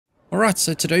Alright,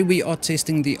 so today we are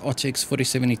testing the RTX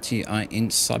 4070 Ti in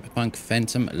Cyberpunk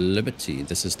Phantom Liberty.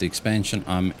 This is the expansion.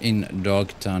 I'm in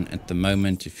Dogtwon at the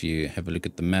moment. If you have a look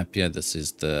at the map here, this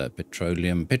is the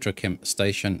petrochem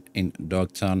station in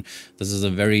Dogtwon. This is a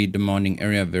very demanding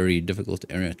area, very difficult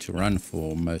area to run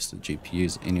for most of the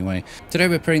GPUs anyway. Today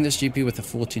we're pairing this GPU with a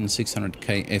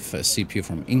 14600KF CPU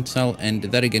from Intel, and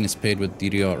that again is paired with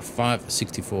DDR5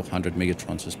 6400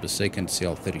 megatransfers per second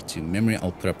CL32 memory.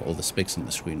 I'll put up all the specs on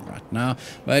the screen right now,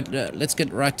 but let's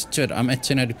get right to it. I'm at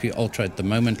 1080p Ultra at the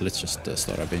moment. Let's just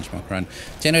start our benchmark run.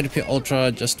 1080p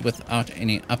Ultra just without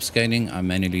any upscaling. I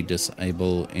manually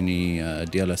disable any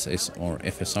DLSS or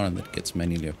FSR, and that gets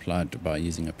manually applied by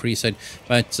using a preset,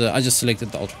 but I just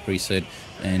selected the Ultra preset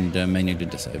and manually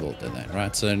disabled that,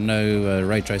 right? So no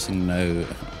ray tracing, no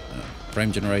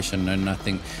frame generation, no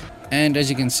nothing. And as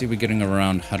you can see, we're getting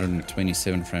around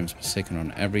 127 frames per second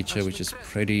on average here, which is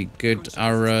pretty good.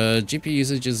 Our GPU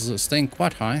usage is staying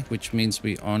quite high, which means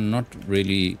we are not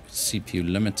really CPU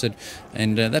limited.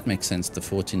 And that makes sense. The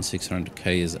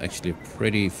 14600K is actually a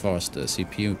pretty fast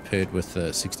CPU paired with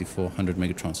 6400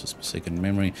 megatransfers per second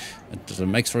memory. It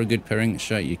makes for a good pairing.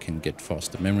 Sure, you can get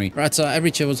faster memory. Right, so our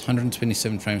average here was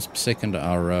 127 frames per second.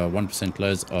 Our 1%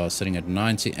 lows are sitting at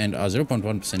 90, and our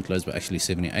 0.1% lows were actually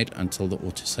 78 until the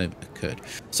autosave occurred.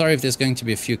 Sorry if there's going to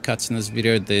be a few cuts in this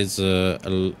video. There's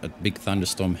a big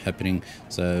thunderstorm happening,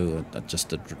 so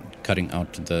just cutting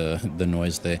out the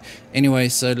noise there. Anyway,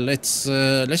 so let's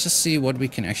just see what we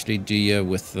can actually do here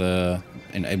with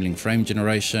enabling frame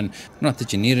generation. Not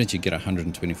that you need it, you get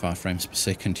 125 frames per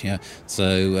second here,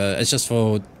 so it's just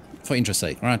for interest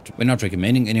sake, right? We're not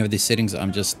recommending any of these settings.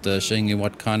 I'm just showing you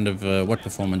what kind of what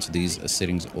performance these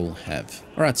settings all have.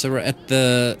 All right, so we're at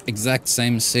the exact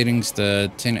same settings, the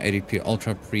 1080p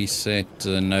Ultra preset,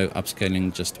 no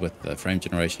upscaling, just with frame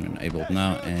generation enabled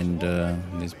now, and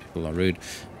these people are rude.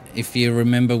 If you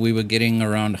remember, we were getting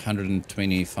around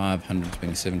 125,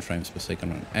 127 frames per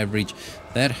second on average.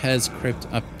 That has crept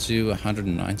up to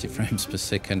 190 frames per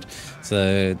second.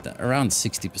 So around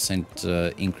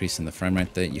 60% increase in the frame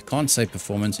rate there. You can't say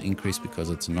performance increase because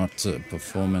it's not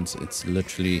performance. It's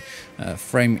literally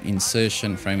frame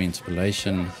insertion, frame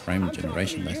interpolation, frame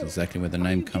generation. That's exactly where the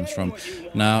name comes from.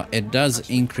 Now, it does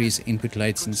increase input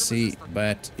latency,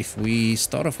 but if we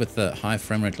start off with the high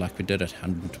frame rate like we did at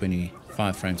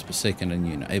 125 frames per second and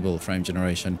you enable frame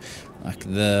generation, like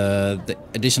the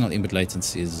additional input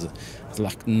latency is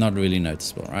like not really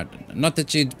noticeable, right? Not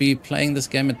that you'd be playing this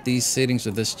game at these settings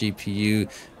with this GPU.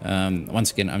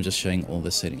 Once again, I'm just showing all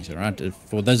the settings, all right?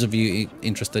 For those of you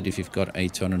interested, if you've got a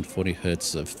 240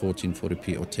 hertz of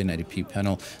 1440p or 1080p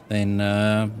panel, then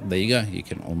there you go, you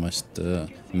can almost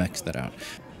max that out.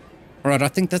 Alright, I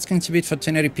think that's going to be it for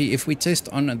 1080p. If we test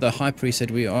on the high preset,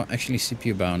 we are actually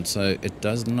CPU bound, so it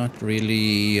does not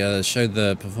really show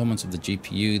the performance of the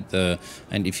GPU.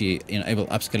 And if you enable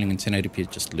upscaling in 1080p, it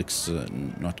just looks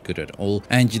not good at all.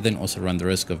 And you then also run the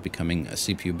risk of becoming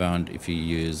CPU bound if you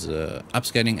use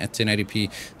upscaling at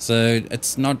 1080p. So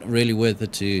it's not really worth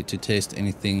it to test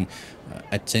anything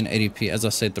at 1080p. As I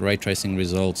said, the ray tracing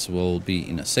results will be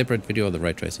in a separate video, the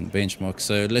ray tracing benchmark.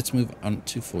 So let's move on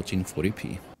to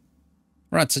 1440p.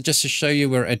 Right, so just to show you,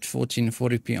 we're at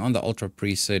 1440p on the Ultra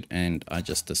preset, and I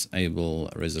just disable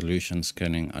resolution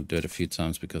scaling. I do it a few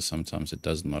times because sometimes it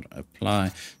does not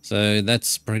apply. So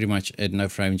that's pretty much it. No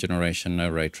frame generation, no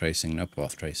ray tracing, no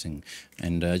path tracing,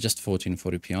 and just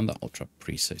 1440p on the Ultra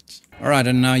preset. All right,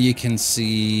 and now you can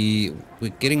see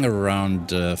we're getting around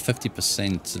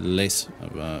 50% less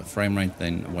frame rate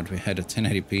than what we had at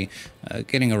 1080p,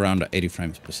 getting around 80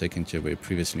 frames per second here, where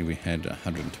previously we had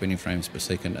 120 frames per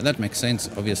second. And that makes sense,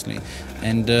 obviously,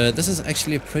 and this is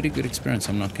actually a pretty good experience.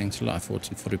 I'm not going to lie.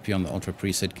 1440p on the Ultra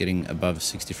preset, getting above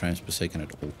 60 frames per second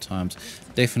at all times.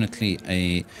 Definitely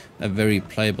a very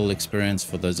playable experience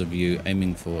for those of you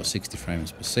aiming for 60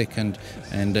 frames per second.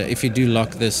 And if you do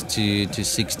lock this to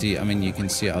 60, I mean, you can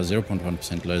see our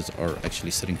 0.1% lows are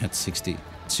actually sitting at 62.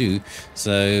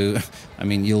 So I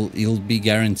mean, you'll be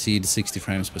guaranteed 60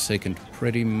 frames per second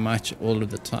pretty much all of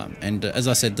the time. And as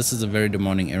I said, this is a very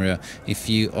demanding area. If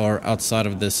you are outside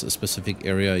of this specific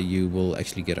area, you will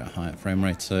actually get a higher frame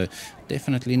rate. So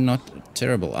definitely not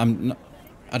terrible.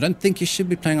 I don't think you should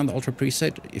be playing on the Ultra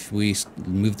preset. If we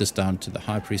move this down to the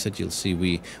high preset, you'll see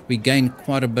we gain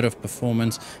quite a bit of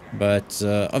performance, but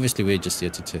obviously we're just here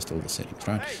to test all the settings,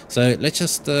 right? So let's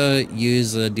just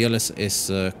use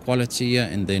DLSS quality here,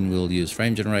 and then we'll use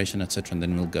frame generation, etc., and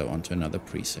then we'll go on to another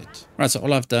preset. Right, so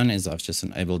all I've done is I've just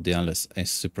enabled DLSS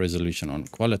super resolution on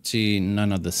quality.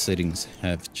 None of the settings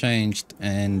have changed,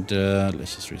 and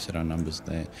let's just reset our numbers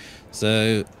there.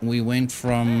 So we went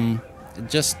from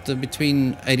just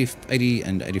between 80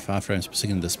 and 85 frames per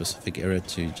second in the specific area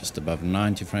to just above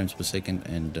 90 frames per second,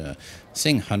 and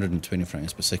seeing 120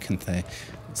 frames per second there.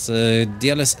 So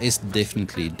DLSS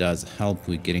definitely does help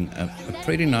with getting a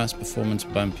pretty nice performance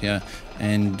bump here,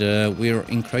 and we're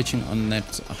encroaching on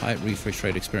that high refresh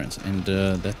rate experience, and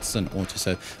that's an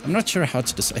autosave. I'm not sure how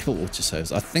to disable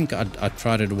autosaves. I think I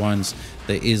tried it once.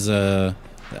 There used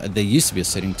to be a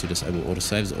setting to disable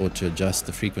autosaves or to adjust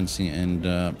the frequency, and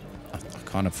I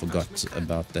kind of forgot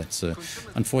about that. So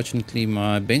unfortunately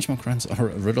my benchmark runs are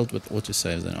riddled with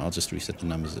autosaves, and I'll just reset the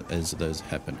numbers as those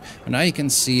happen. And now you can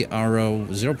see our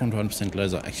 0.1%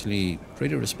 lows are actually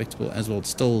pretty respectable as well,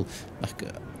 still like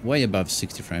way above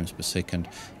 60 frames per second.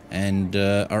 And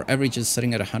our average is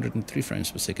sitting at 103 frames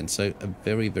per second, so a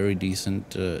very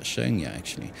decent showing here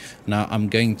actually. Now I'm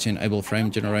going to enable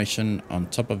frame generation on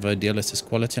top of DLSS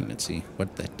quality, and let's see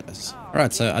what that does.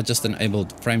 Alright, so I just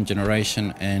enabled frame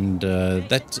generation, and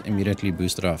that immediately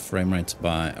boosted our frame rates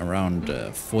by around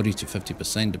 40 to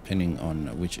 50% depending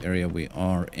on which area we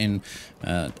are in.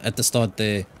 At the start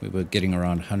there we were getting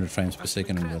around 100 frames per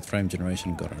second, and with frame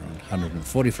generation got around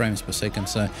 140 frames per second,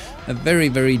 so a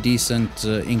very decent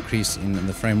increase in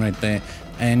the frame rate there.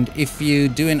 And if you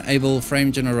do enable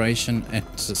frame generation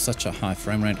at such a high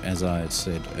frame rate, as I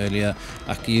said earlier,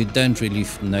 like you don't really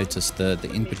notice the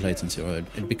input latency, or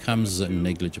it becomes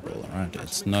negligible. Right?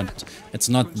 It's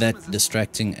not that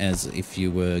distracting as if you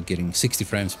were getting 60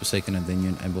 frames per second and then you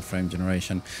enable frame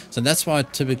generation. So that's why I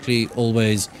typically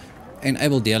always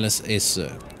enable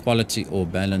DLSS quality or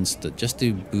balanced, just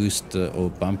to boost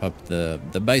or bump up the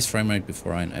base frame rate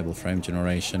before I enable frame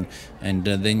generation, and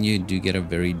then you do get a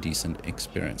very decent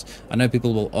experience. I know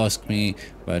people will ask me,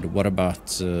 but what about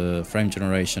frame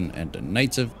generation and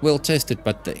native? We'll test it,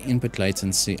 but the input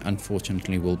latency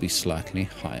unfortunately will be slightly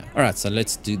higher. Alright, so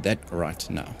let's do that right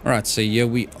now. Alright, so here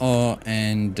we are,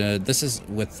 and this is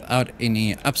without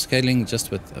any upscaling,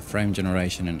 just with a frame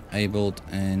generation enabled.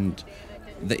 And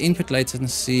the input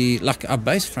latency, like our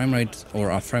base frame rate or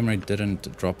our frame rate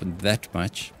didn't drop that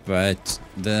much, but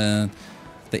the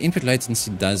input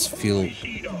latency does feel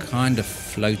kind of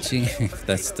floaty, if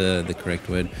that's the correct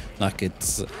word. Like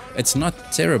it's not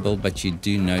terrible, but you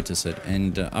do notice it.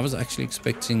 And I was actually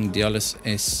expecting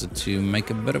DLSS to make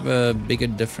a bit of a bigger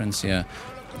difference here,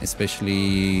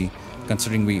 especially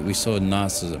considering we saw a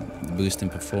nice boost in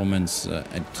performance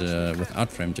without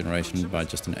frame generation by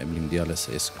just enabling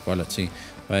DLSS quality.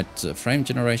 But frame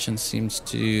generation seems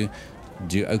to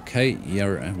do okay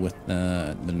here with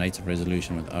the native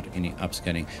resolution without any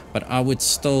upscaling. But I would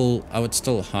still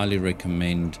highly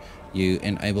recommend you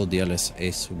enable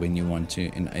DLSS when you want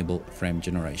to enable frame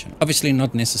generation. Obviously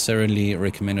not necessarily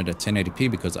recommended at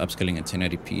 1080p, because upscaling at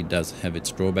 1080p does have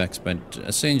its drawbacks, but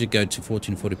as soon as you go to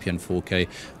 1440p and 4K,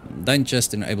 don't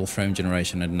just enable frame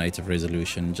generation at native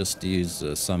resolution, just use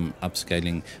some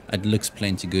upscaling. It looks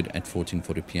plenty good at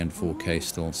 1440p and 4K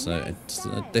still, so it's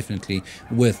definitely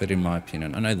worth it in my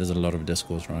opinion. I know there's a lot of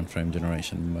discourse around frame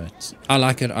generation, but I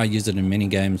like it. I use it in many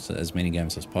games,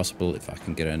 as possible, if I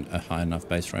can get a high enough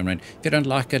base frame rate. If you don't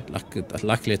like it,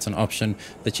 luckily it's an option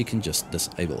that you can just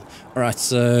disable. Alright,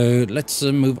 so let's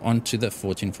move on to the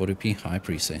 1440p high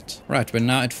preset. Right, we're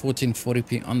now at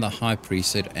 1440p on the high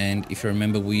preset, and if you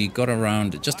remember, we got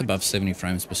around just above 70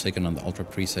 frames per second on the ultra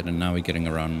preset, and now we're getting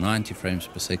around 90 frames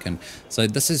per second. So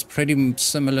this is pretty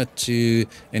similar to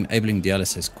enabling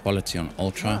DLSS quality on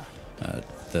ultra.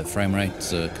 The frame rate,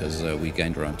 because we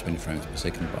gained around 20 frames per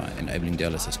second by enabling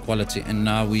DLSS quality, and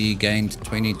now we gained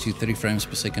 20 to 30 frames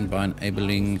per second by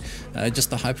enabling just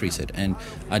the high preset. And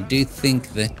I do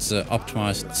think that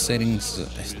optimized settings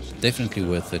is definitely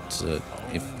worth it,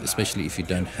 especially if you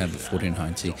don't have a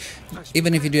 4090.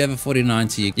 Even if you do have a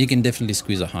 4090, you can definitely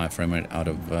squeeze a high frame rate out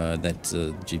of that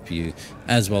GPU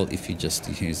as well, if you just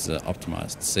use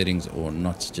optimized settings, or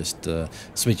not just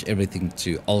switch everything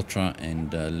to ultra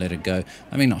and let it go.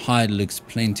 I mean, high looks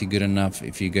plenty good enough.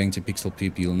 If you're going to Pixel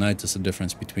Peep, you'll notice a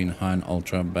difference between high and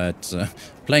ultra, but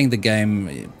playing the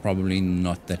game, probably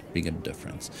not that big a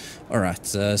difference. Alright,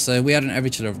 so we had an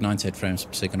average of 98 frames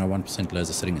per second. Our 1% lows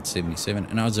are sitting at 77,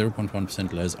 and our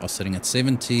 0.1% lows are sitting at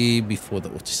 70 before the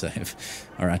autosave.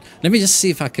 Alright, let me just see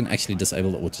if I can actually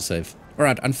disable the autosave.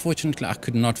 Alright, unfortunately I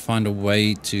could not find a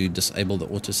way to disable the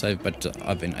autosave, but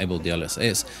I've enabled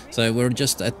DLSS. So we're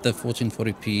just at the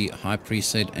 1440p high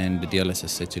preset and the DLSS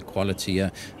set to quality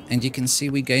here. And you can see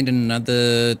we gained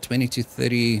another 20 to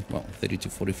 30, well, 30 to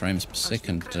 40 frames per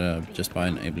second second just by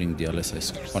enabling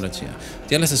DLSS quality.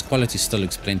 DLSS quality still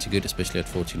looks plenty good, especially at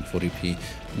 1440p.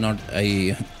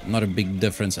 Not a big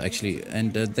difference actually,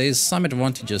 and there's some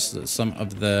advantages. Some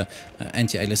of the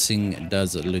anti-aliasing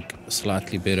does look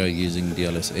slightly better using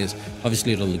DLSS.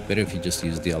 Obviously it'll look better if you just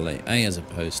use DLAA as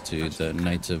opposed to the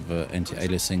native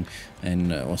anti-aliasing,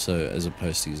 and also as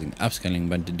opposed to using upscaling,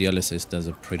 but the DLSS does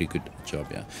a pretty good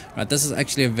job. Right, this is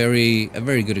actually a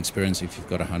very good experience if you've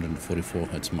got a 144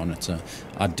 Hz monitor.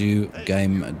 I do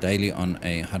game daily on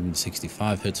a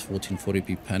 165 Hz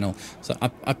 1440p panel, so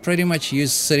I pretty much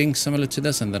use settings similar to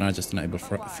this, and then I just enable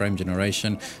frame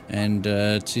generation and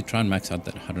to try and max out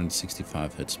that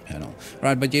 165 Hz panel.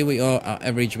 Right, but here we are. Our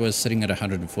average was sitting at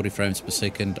 140 frames per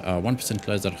second, 1%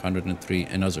 lows at 103,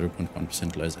 and our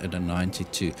 0.1% lows at a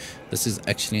 92. This is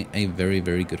actually a very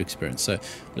good experience. So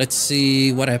let's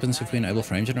see what happens if we enable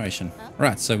frame generation.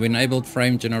 Right, so we enabled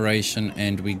frame generation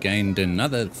and we gained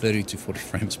another 30 to 40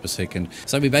 frames per second.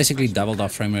 So we basically doubled our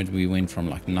frame rate. We went from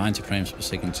like 90 frames per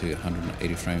second to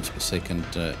 180 frames per second.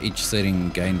 Each setting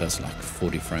gained us like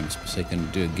 40 frames per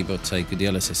second, give or take.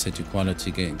 DLSS set to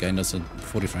quality gained us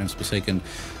 40 frames per second,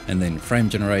 and then frame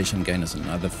generation gained us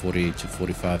another 40 to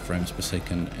 45 frames per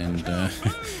second, and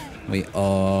we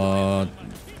are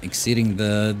exceeding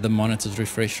the monitor's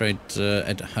refresh rate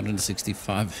at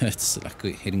 165 Hz, like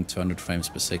we're hitting 200 frames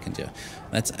per second.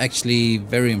 That's actually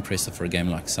very impressive for a game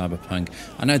like Cyberpunk.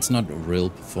 I know it's not real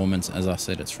performance, as I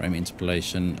said, it's frame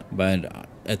interpolation, but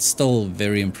it's still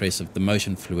very impressive. The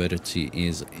motion fluidity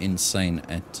is insane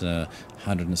at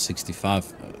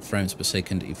 165 frames per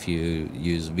second if you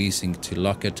use VSync to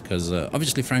lock it, because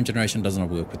obviously frame generation does not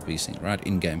work with VSync right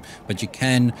in game, but you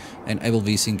can enable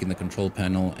VSync in the control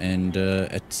panel, and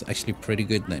it's actually pretty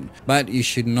good then. But you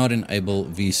should not enable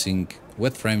VSync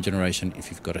with frame generation if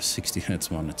you've got a 60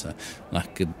 Hz monitor.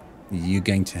 Like you're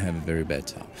going to have a very bad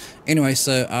time. Anyway,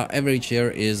 so our average here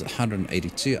is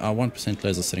 182. Our 1%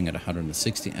 lows are sitting at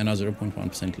 160, and our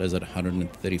 0.1% lows at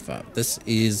 135.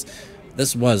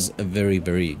 This was a very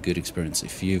good experience.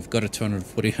 If you've got a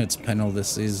 240 Hz panel,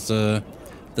 this is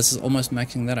almost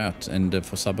maxing that out, and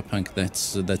for Cyberpunk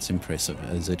that's impressive,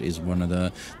 as it is one of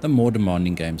the more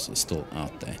demanding games still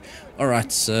out there.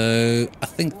 Alright, so I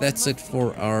think that's it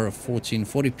for our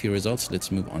 1440p results. Let's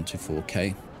move on to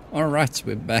 4K. Alright,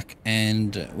 we're back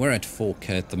and we're at 4K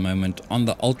at the moment on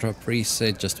the Ultra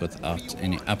preset, just without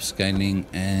any upscaling,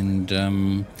 and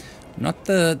not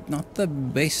the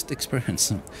best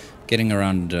experience. Getting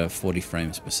around 40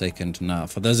 frames per second. Now,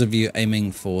 for those of you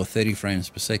aiming for 30 frames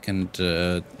per second,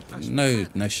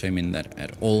 no shame in that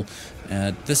at all.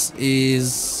 This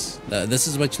is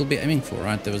what you'll be aiming for,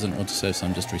 right? There was an autosave, so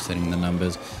I'm just resetting the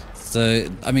numbers. So,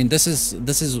 I mean, this is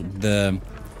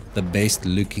the best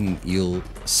looking you'll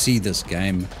see this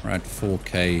game, right?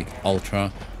 4K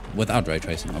Ultra without ray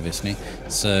tracing, obviously.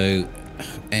 So,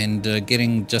 and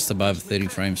getting just above 30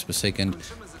 frames per second.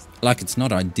 Like, it's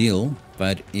not ideal,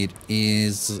 but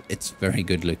it's very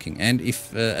good looking. And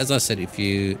if as I said, if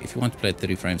you want to play at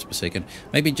 30 frames per second,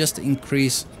 maybe just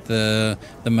increase the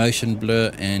motion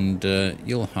blur, and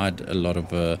you'll hide a lot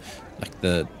of like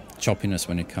the choppiness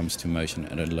when it comes to motion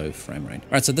at a low frame rate.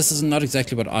 Alright, so this is not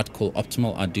exactly what I'd call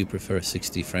optimal. I do prefer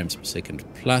 60 frames per second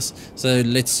plus. So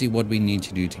let's see what we need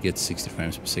to do to get 60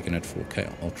 frames per second at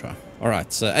 4K Ultra.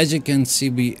 Alright, so as you can see,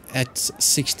 we at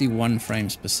 61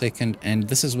 frames per second, and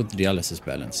this is with the DLSS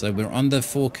balance. So we're on the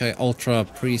 4K Ultra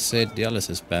preset,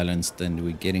 DLSS balanced, and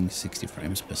we're getting 60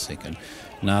 frames per second.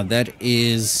 Now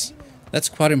that's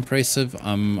quite impressive.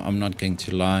 I'm not going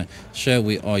to lie. Sure,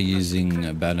 we are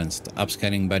using balanced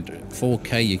upscaling, but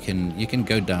 4K you can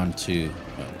go down to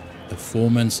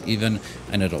performance even,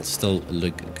 and it'll still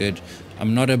look good.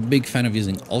 I'm not a big fan of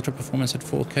using ultra performance at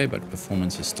 4K, but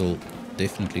performance is still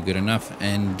definitely good enough,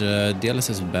 and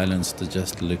DLSS balanced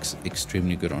just looks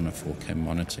extremely good on a 4K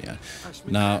monitor.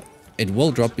 Now, it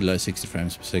will drop below 60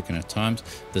 frames per second at times.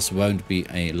 This won't be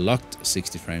a locked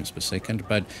 60 frames per second,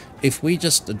 but if we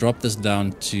just drop this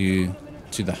down to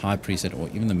the high preset or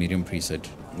even the medium preset,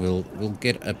 we'll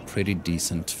get a pretty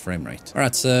decent frame rate.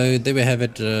 Alright, so there we have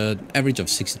it. Average of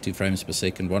 62 frames per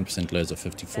second, 1% lows of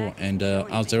 54, and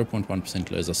our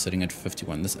 0.1% lows are sitting at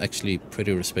 51. This is actually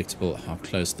pretty respectable how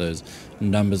close those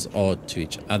numbers are to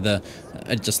each other.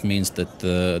 It just means that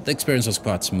the experience was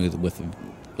quite smooth with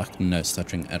like no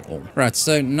stuttering at all. Right,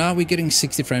 so now we're getting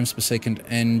 60 frames per second,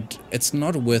 and it's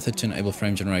not worth it to enable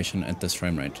frame generation at this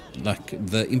frame rate. Like,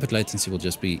 the input latency will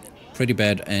just be pretty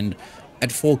bad, and at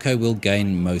 4K we'll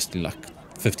gain mostly like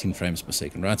 15 frames per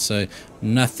second, right? So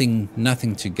nothing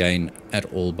to gain at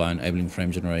all by enabling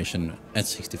frame generation at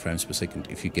 60 frames per second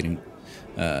if you're getting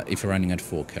if you're running at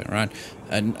 4K, right?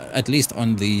 And at least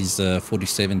on these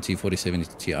 4070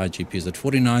 Ti GPUs at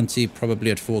 4090,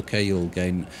 probably at 4K you'll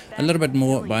gain a little bit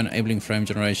more by enabling frame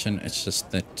generation. It's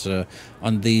just that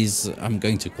on these, I'm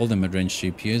going to call them mid-range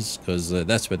GPUs because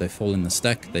that's where they fall in the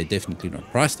stack. They're definitely not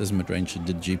priced as mid-range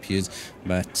GPUs,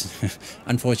 but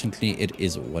unfortunately it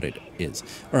is what it is.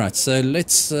 All right, so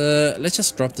let's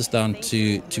just drop this down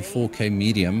to 4K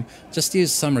medium. Just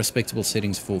use some respectable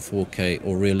settings for 4K,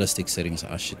 or realistic settings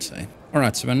I should say.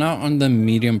 Alright, so we're now on the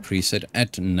medium preset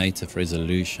at native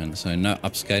resolution, so no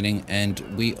upscaling, and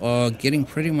we are getting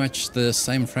pretty much the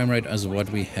same frame rate as what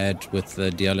we had with the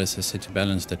DLSS set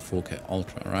balanced at 4K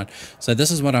Ultra, right? So this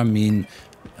is what I mean,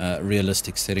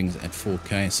 realistic settings at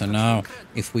 4K. So now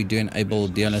if we do enable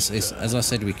DLSS, as I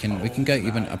said, we can go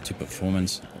even up to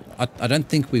performance. I don't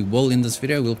think we will in this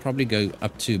video. We'll probably go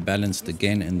up to balanced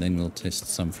again, and then we'll test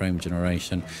some frame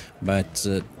generation, but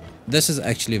this is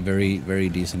actually a very, very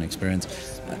decent experience.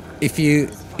 If you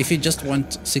just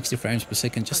want 60 frames per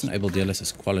second, just enable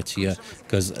DLSS quality here,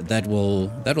 because that will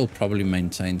probably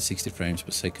maintain 60 frames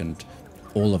per second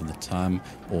all of the time,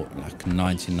 or like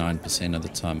 99% of the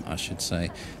time I should say.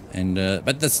 And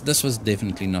but this was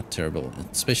definitely not terrible,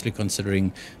 especially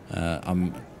considering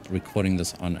I'm recording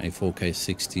this on a 4K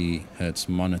 60 Hertz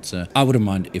monitor. I wouldn't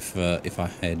mind if I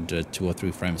had 2 or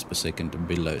 3 frames per second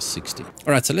below 60.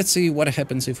 Alright, so let's see what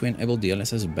happens if we enable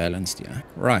DLSS balanced here.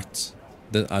 Right,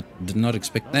 I did not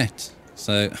expect that.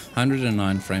 So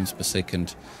 109 frames per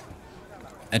second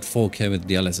at 4K with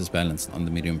DLSS balanced on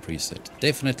the medium preset.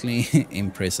 Definitely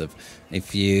impressive.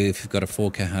 If you've got a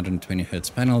 4K 120 Hertz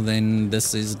panel, then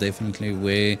this is definitely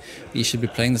where you should be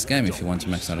playing this game if you want to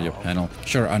max out your panel.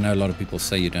 Sure, I know a lot of people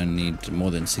say you don't need more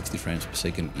than 60 frames per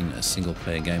second in a single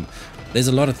player game. There's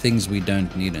a lot of things we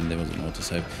don't need, and there was an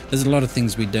autosave. There's a lot of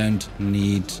things we don't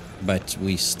need, but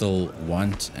we still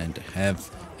want and have.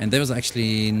 And there was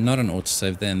actually not an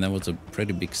autosave there, and that was a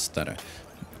pretty big stutter.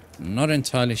 Not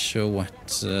entirely sure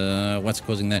what's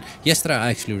causing that. Yesterday I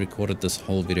actually recorded this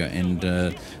whole video, and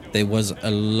there was a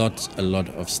lot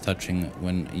of stuttering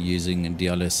when using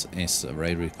DLSS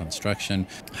array reconstruction.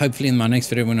 Hopefully in my next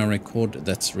video when I record,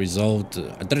 that's resolved.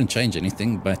 I didn't change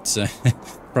anything, but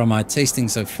from my testing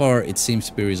so far it seems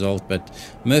to be resolved. But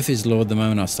Murphy's Law, the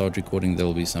moment I start recording there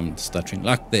will be some stuttering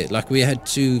like we had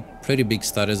 2 pretty big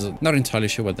stutters. Not entirely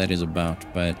sure what that is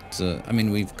about, but I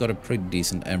mean, we've got a pretty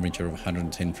decent average of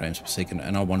 110 frames per second,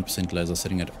 and our 1% lows are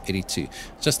sitting at 82.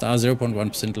 Just our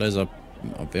 0.1% lows are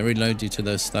very low due to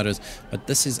those stutters, but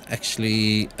this is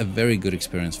actually a very good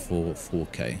experience for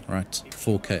 4K, right?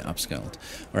 4K upscaled.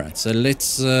 All right, so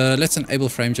let's enable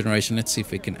frame generation. Let's see if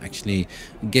we can actually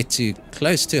get to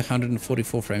close to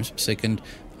 144 frames per second.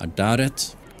 I doubt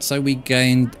it. So we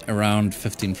gained around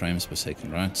 15 frames per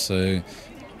second, right? So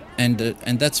and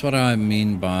that's what I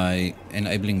mean by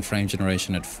enabling frame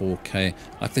generation at 4K.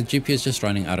 Like, the GPU is just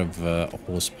running out of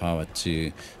horsepower,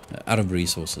 out of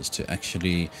resources to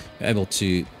actually be able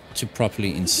to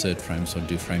properly insert frames or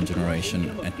do frame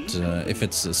generation if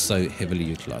it's so heavily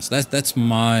utilized. That's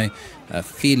my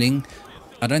feeling.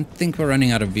 I don't think we're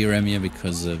running out of VRAM here,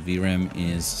 because VRAM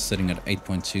is sitting at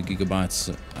 8.2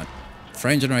 gigabytes.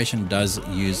 Frame generation does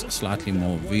use slightly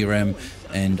more VRAM,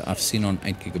 and I've seen on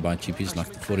 8GB GPUs like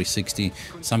the 4060,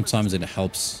 sometimes it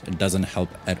doesn't help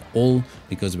at all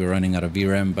because we're running out of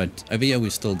VRAM, but over here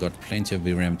we've still got plenty of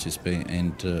VRAM to spare,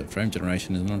 and frame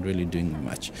generation is not really doing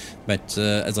much. But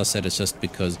as I said, it's just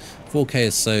because 4K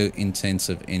is so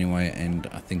intensive anyway, and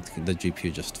I think the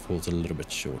GPU just falls a little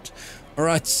bit short.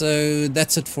 Alright, so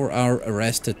that's it for our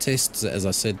raster tests. As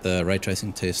I said, the ray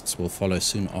tracing tests will follow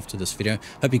soon after this video.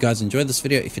 Hope you guys enjoyed this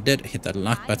video. If you did, hit that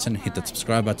like button, hit that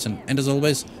subscribe button, and as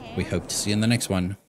always, we hope to see you in the next one.